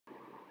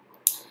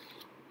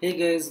Hey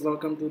guys,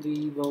 welcome to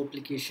the WoW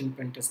application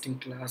pen testing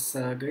class.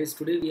 Guys,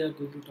 today we are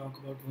going to talk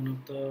about one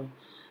of the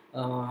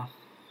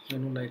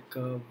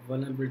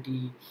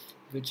vulnerability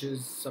which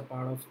is a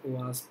part of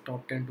OWASP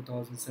Top 10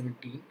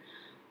 2017.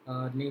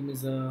 Name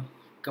is a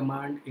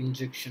command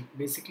injection.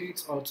 Basically,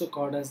 it's also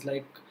called as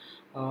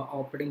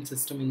operating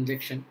system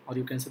injection, or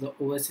you can say the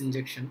OS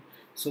injection.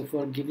 So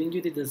for giving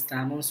you this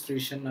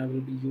demonstration, I will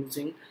be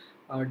using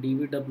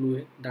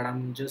DVWA that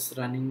I'm just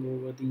running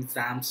over the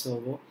XAMPP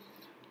server,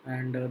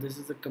 and this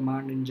is a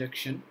command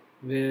injection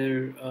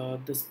where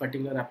this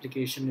particular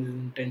application is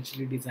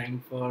intentionally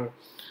designed for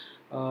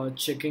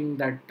checking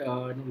that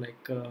or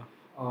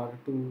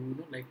to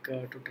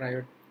to try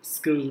your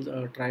skills,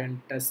 try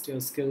and test your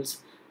skills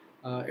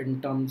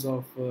in terms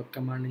of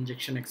command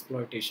injection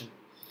exploitation.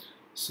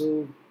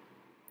 So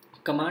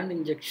command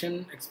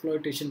injection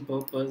exploitation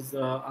purpose,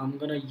 I'm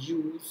gonna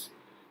use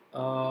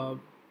uh,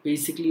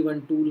 basically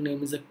one tool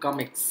name is a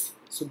Commix.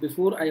 So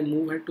before I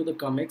move ahead to the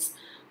Commix,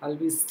 I'll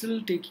be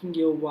still taking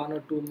your 1 or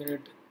 2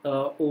 minute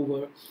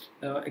over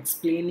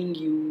explaining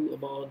you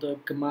about the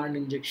command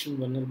injection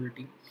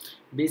vulnerability.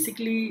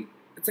 Basically,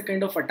 it's a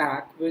kind of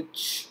attack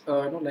which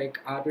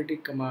arbitrary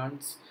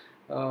commands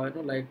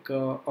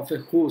of a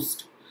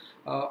host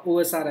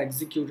OS are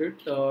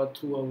executed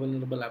through a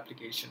vulnerable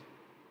application.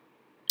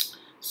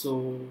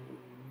 So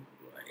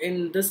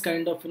in this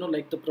kind of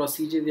the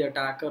procedure, the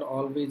attacker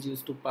always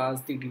used to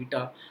pass the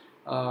data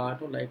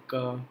to the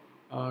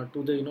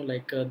to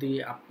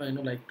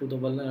the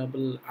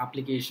vulnerable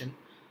application.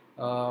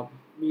 uh,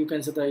 you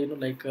can say that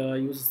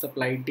uses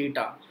supplied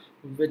data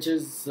which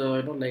is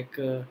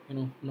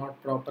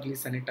not properly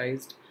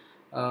sanitized,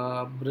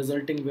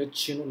 resulting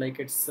which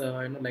it's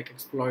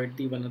exploit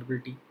the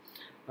vulnerability,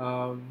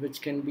 which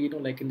can be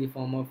in the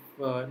form of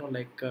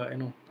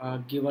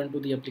given to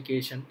the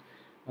application,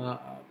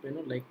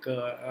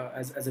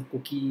 as a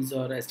cookies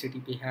or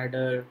HTTP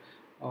header,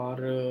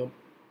 or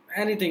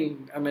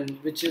anything, I mean,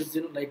 which is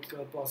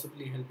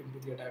possibly helping to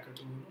the attacker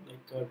to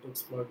to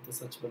exploit the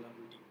such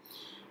vulnerability.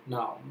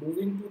 Now,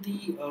 moving to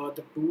the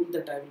tool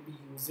that I will be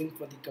using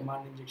for the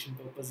command injection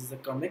purpose is a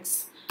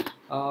Commix,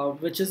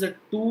 which is a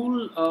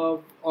tool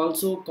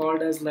also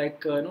called as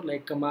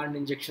command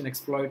injection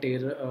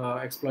exploiter,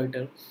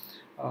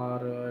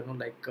 or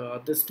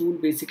this tool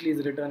basically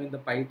is written in the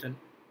Python,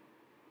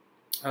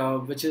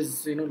 which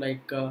is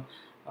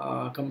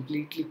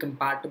completely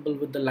compatible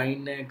with the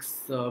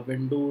Linux,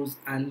 Windows,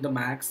 and the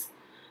Macs.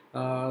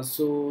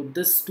 So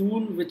this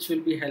tool, which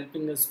will be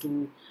helping us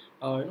to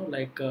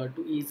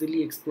to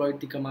easily exploit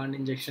the command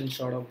injection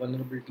sort of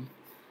vulnerability.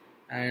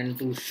 And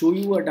to show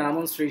you a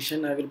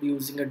demonstration, I will be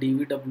using a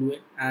DVWA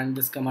and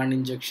this command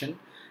injection,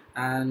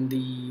 and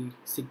the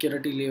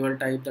security level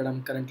type that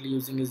I'm currently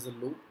using is a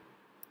low.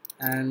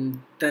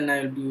 And then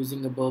I'll be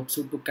using a Burp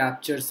Suite to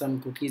capture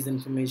some cookies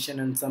information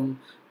and some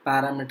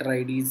parameter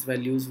IDs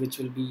values, which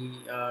will be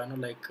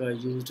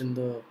used in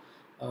the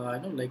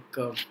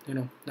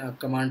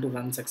command to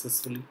run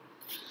successfully.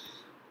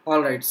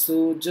 Alright,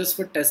 so just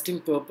for testing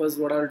purpose,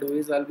 what I'll do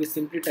is I'll be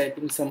simply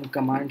typing some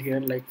command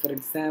here, like for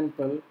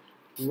example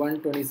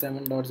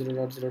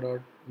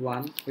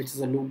 127.0.0.1, which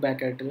is a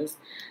loopback address,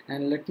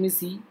 and let me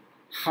see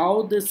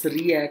how this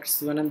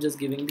reacts when I'm just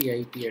giving the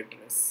IP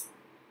address.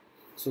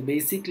 So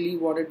basically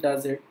what it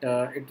does, it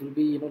will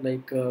be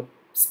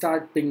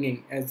start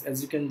pinging,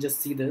 as you can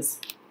just see this.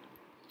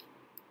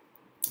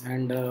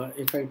 And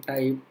if I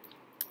type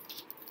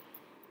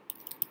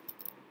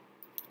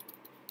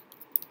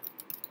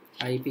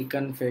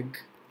ipconfig,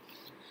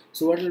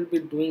 so what it will be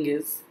doing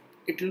is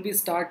it will be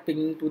start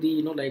pinging to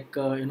the to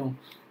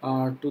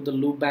the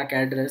loopback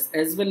address,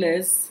 as well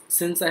as,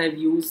 since I have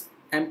used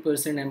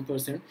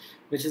ampersand,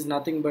 which is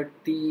nothing but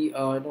the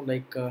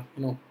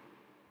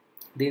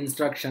the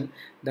instruction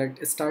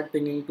that start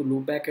pinging to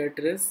loopback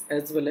address,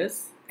 as well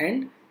as,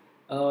 and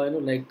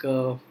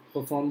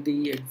perform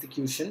the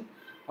execution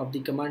of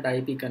the command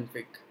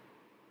ipconfig.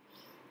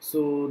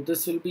 So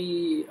this will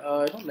be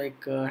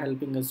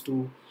helping us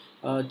to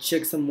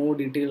check some more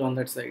detail on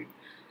that side.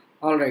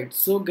 All right,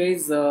 so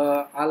guys,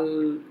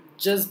 I'll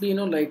just be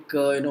going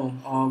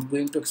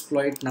to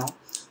exploit now.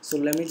 So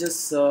let me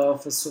just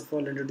first of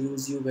all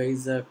introduce you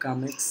guys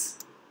Commix.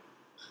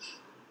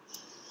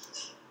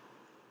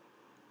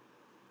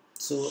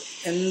 So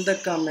in the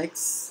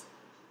Commix,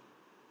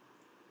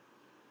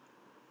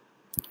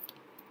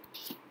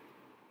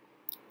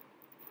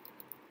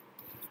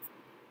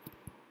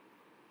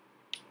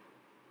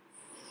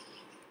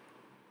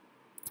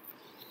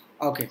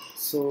 okay,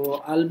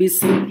 so I'll be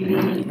simply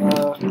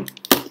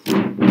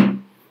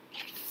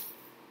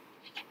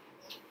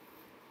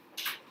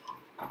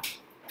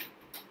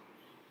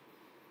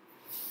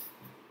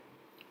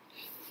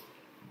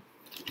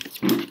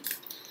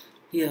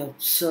yeah,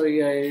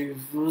 sorry, I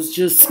was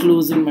just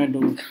closing my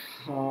door.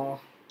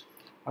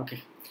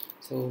 Okay,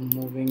 so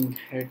moving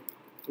head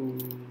to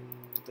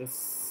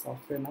this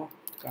software now,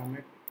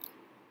 Commit.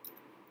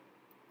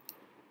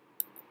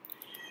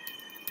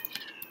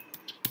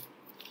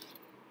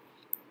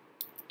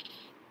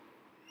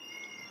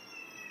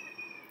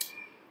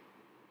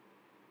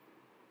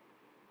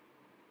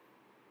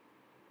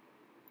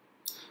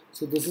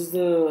 So this is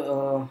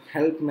the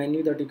help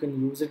menu that you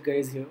can use it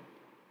guys here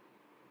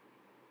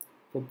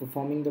for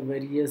performing the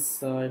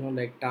various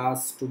like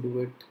tasks to do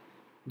it,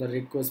 the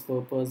request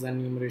purpose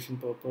and enumeration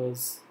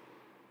purpose.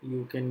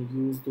 You can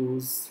use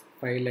those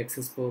file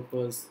access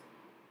purpose,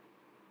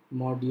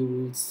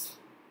 modules,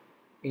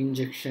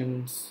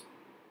 injections,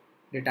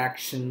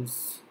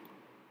 detections,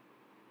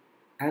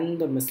 and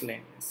the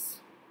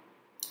miscellaneous.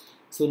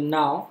 So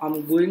now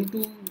I'm going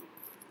to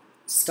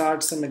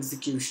start some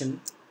execution,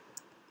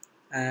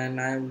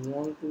 and I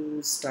want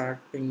to start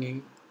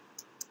pinging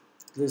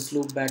this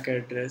loopback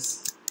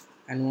address,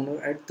 and want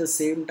to at the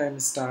same time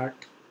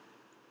start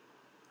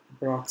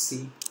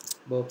proxy,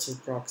 Burp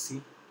Suite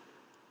proxy,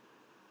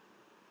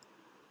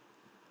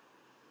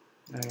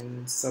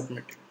 and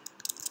submitting.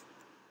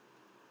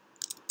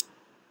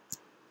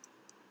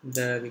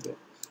 There we go.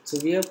 So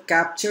we have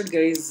captured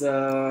guys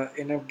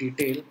enough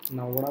detail.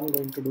 Now what I'm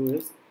going to do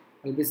is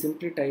I'll be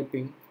simply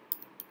typing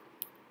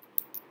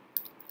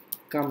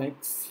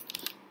commix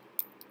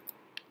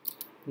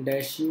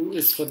dash u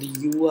is for the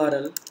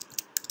URL,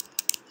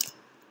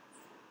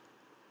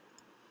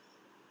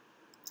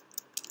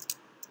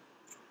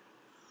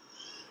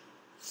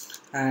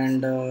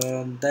 and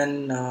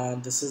then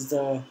this is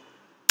the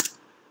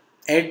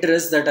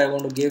address that I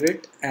want to give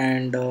it,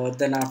 and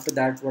then after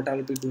that what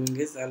I'll be doing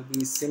is I'll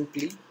be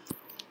simply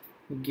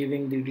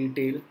giving the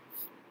detail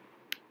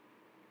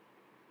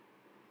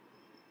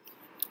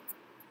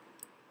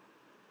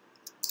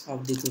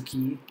of the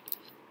cookie,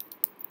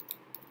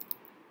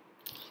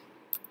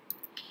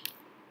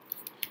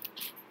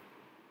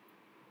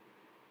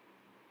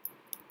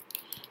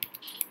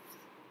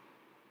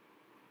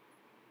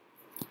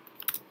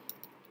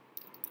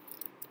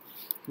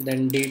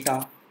 then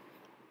data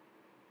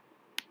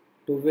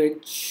to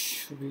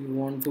which we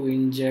want to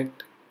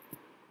inject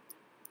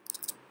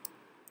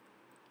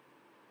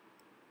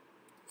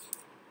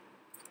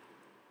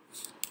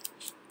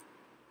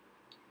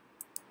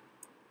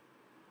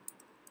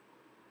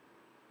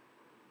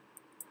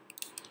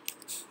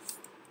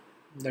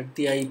that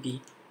the IP,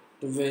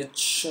 to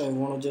which I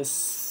want to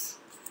just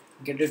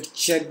get it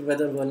checked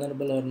whether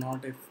vulnerable or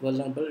not. If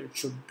vulnerable, it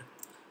should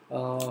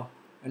uh,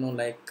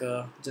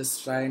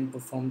 just try and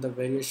perform the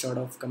various sort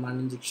of command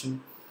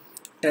injection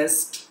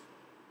test,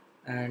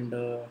 and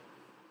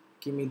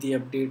give me the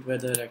update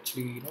whether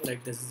actually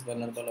like this is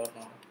vulnerable or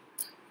not.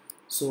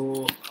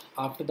 So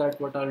after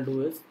that what I'll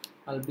do is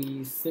I'll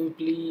be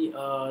simply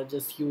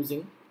just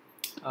using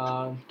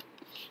uh,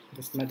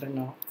 this method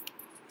now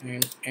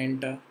and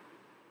enter.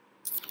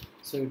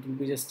 So it will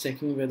be just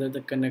checking whether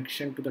the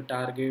connection to the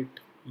target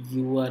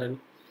URL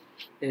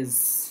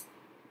is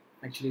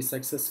actually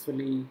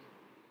successfully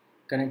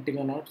connecting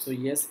or not. So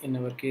yes, in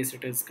our case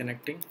it is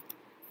connecting.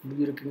 Do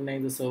you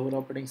recognize the server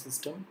operating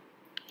system?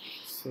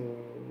 So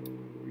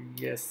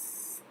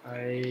yes,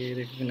 I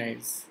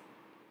recognize.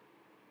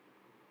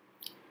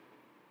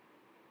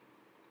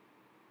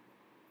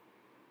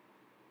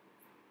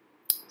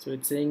 So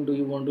it's saying, do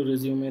you want to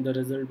resume the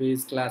result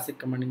based classic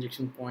command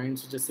injection point?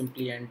 So just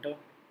simply enter.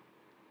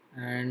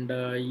 And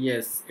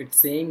yes, it's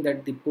saying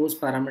that the post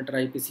parameter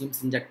IP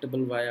seems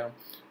injectable via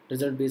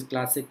result based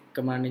classic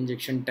command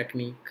injection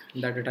technique,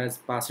 that it has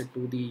passed it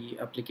to the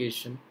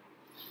application,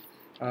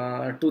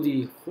 to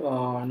the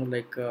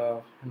vulnerable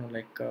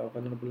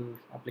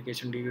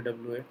application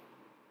DVWA.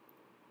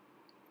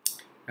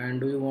 And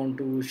do you want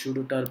to shoot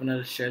a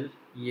terminal shell?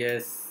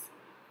 Yes.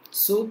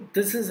 So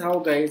this is how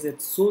guys,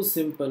 it's so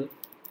simple.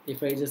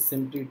 If I just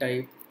simply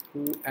type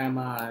who am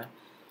I,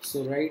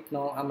 so right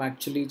now I'm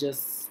actually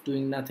just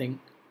doing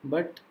nothing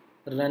but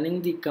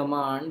running the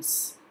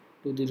commands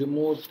to the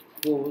remote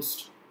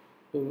host,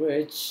 to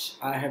which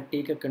I have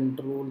taken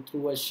control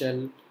through a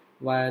shell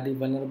via the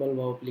vulnerable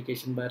web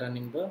application by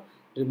running the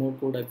remote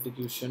code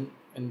execution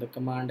in the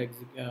command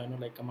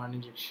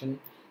injection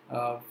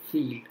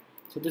field.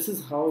 So this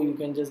is how you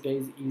can just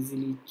guys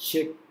easily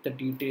check the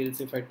details.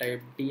 If I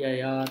type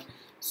dir,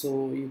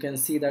 so you can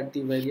see that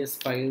the various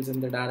files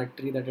in the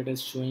directory that it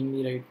is showing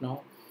me right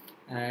now.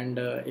 And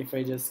if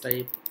I just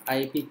type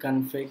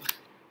ipconfig,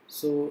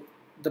 so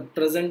the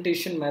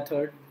presentation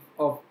method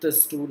of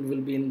this tool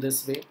will be in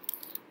this way.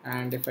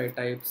 And if I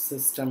type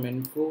system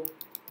info,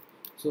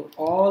 so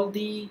all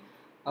the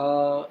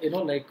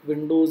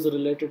Windows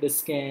related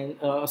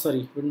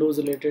Windows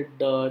related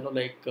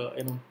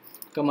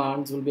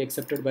commands will be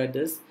accepted by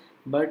this.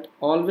 But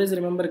always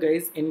remember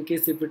guys, in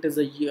case if it is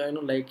a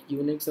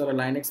Unix or a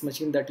Linux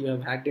machine that you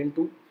have hacked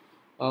into,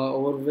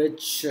 over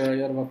which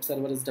your web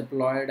server is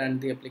deployed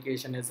and the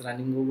application is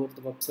running over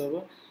the web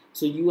server,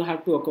 so you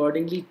have to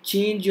accordingly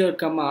change your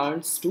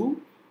commands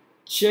to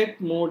check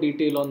more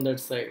detail on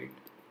that side.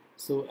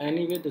 So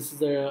anyway, this is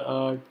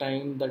the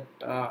time that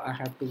I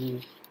have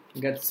to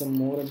get some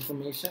more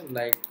information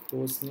like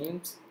host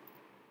names.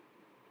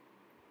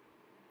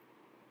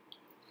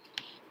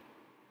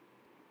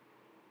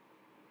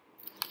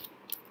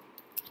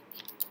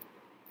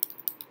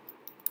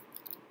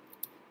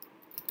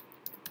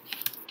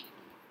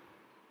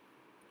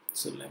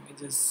 So let me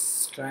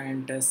just try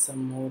and test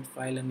some more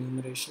file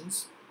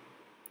enumerations.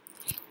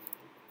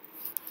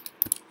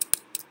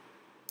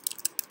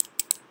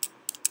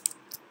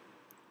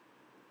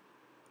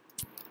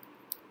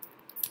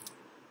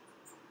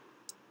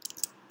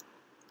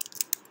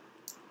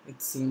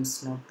 it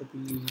seems not to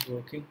be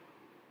working,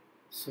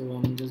 so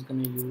I'm just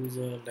gonna use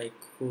like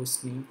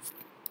host name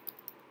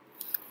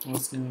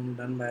I'm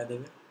done by the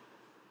way.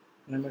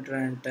 Let me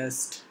try and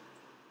test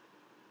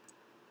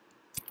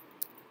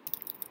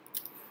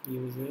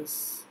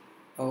users.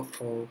 Oh,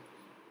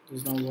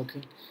 it's not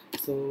working.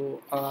 So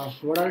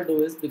what I'll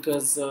do is,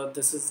 because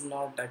this is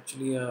not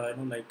actually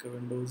like a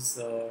Windows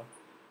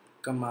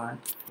command,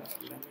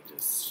 let me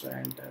just try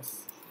and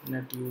test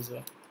net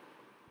user.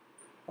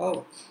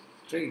 Oh,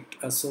 great.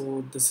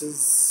 So this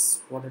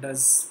is what it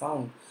has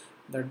found,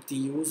 that the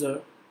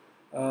user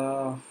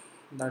uh,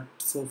 that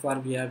so far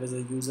we have is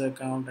a user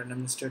account,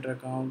 administrator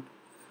account,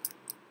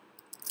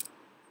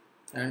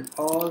 and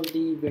all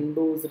the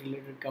Windows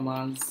related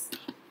commands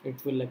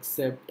it will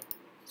accept.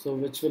 So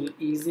which will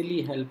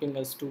easily helping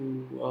us to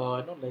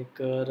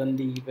run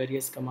the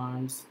various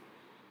commands.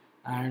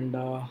 And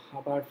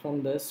apart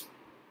from this,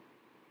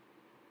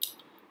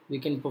 we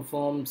can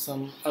perform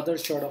some other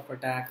sort of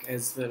attack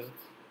as well.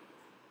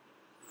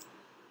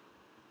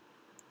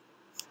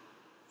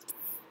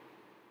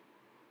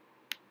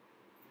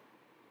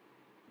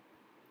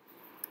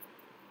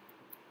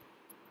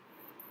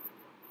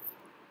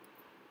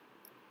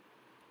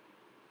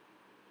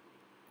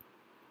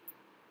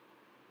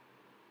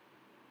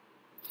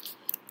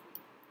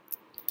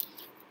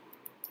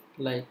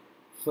 Like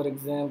for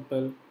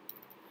example,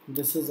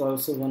 this is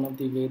also one of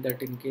the way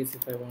that in case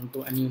if I want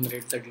to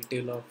enumerate the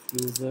detail of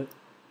user,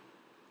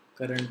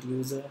 current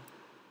user,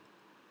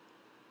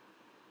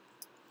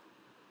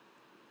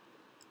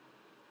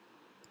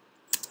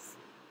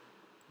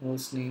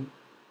 host name,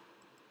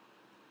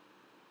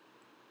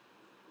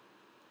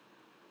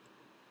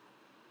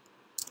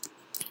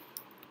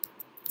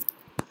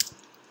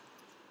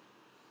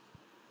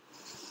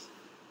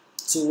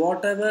 so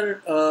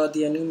whatever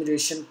the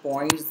enumeration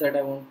points that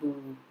I want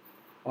to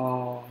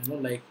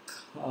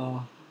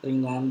uh,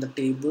 bring on the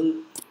table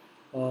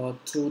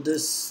through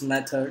this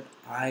method,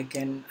 I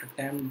can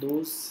attempt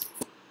those.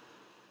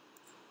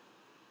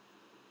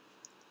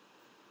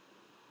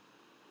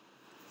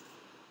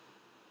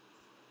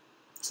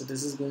 So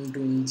this is going to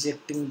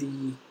injecting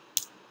the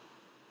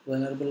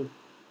vulnerable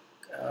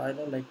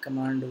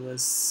command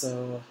was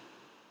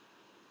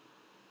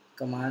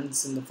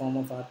commands in the form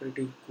of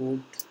operative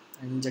code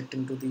and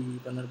injecting to the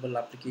vulnerable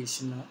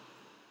application now.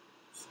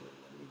 So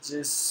let me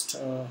just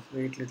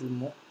wait a little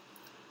more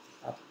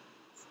up.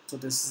 So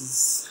this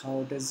is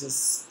how it is,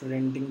 just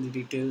printing the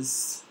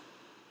details.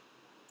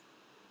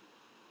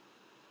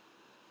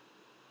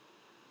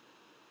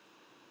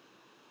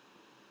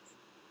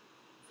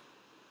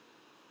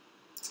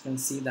 You can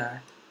see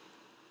that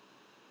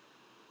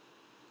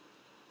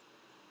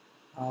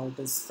how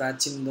it is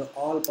fetching the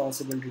all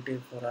possible detail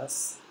for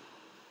us.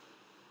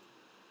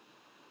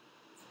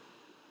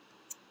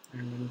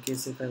 And in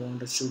case if I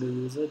want to show the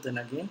user, then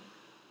again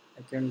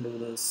I can do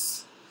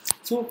this.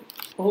 So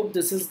hope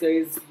this is,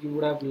 guys, you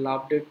would have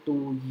loved it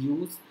to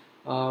use.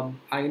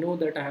 I know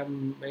that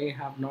may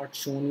have not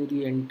shown you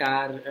the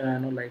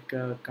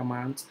entire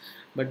commands,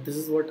 but this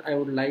is what I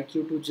would like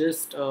you to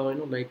just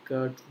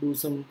to do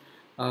some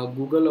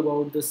Google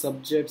about the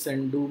subjects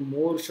and do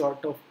more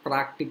sort of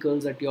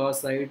practicals at your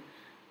side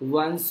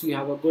once you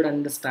have a good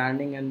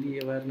understanding and the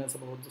awareness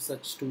about the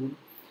such tool.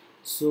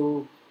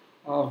 So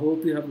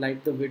hope you have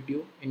liked the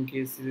video. In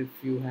case if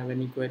you have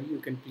any query, you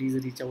can please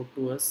reach out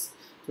to us.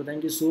 So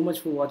thank you so much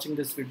for watching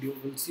this video.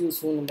 We'll see you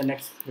soon in the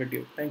next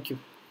video. Thank you.